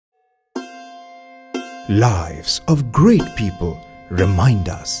Lives of great people remind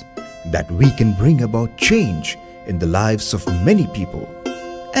us that we can bring about change in the lives of many people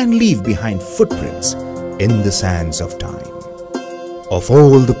and leave behind footprints in the sands of time. Of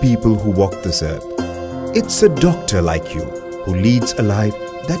all the people who walk this earth, it's a doctor like you who leads a life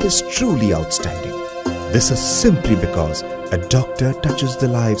that is truly outstanding. This is simply because a doctor touches the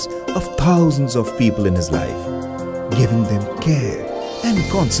lives of thousands of people in his life, giving them care and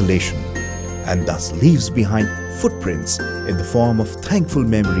consolation, and thus leaves behind footprints in the form of thankful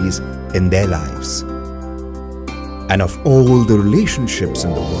memories in their lives. And of all the relationships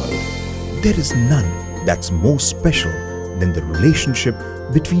in the world, there is none that's more special than the relationship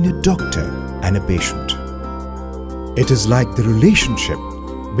between a doctor and a patient. It is like the relationship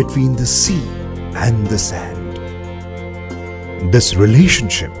between the sea and the sand. This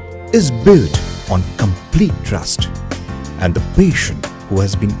relationship is built on complete trust, and the patient who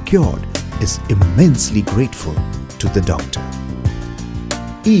has been cured is immensely grateful to the doctor.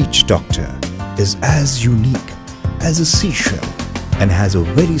 Each doctor is as unique as a seashell and has a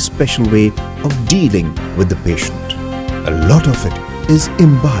very special way of dealing with the patient. A lot of it is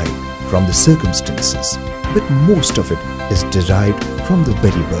imbibed from the circumstances, but most of it is derived from the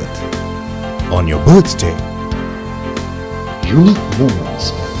very birth. On your birthday, Unique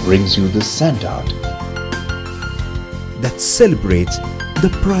Moments brings you the sand art that celebrates the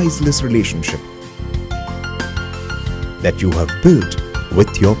priceless relationship that you have built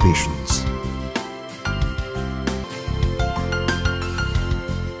with your patients.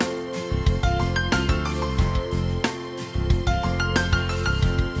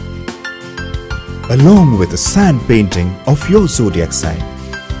 Along with a sand painting of your zodiac sign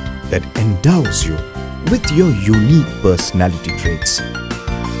that endows you with your unique personality traits.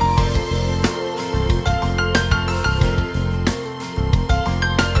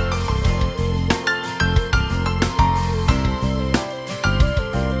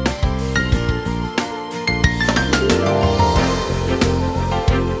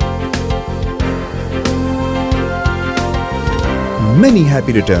 Many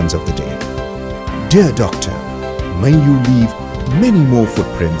happy returns of the day. Dear Doctor, may you leave many more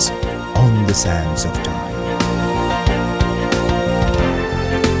footprints on the sands of time.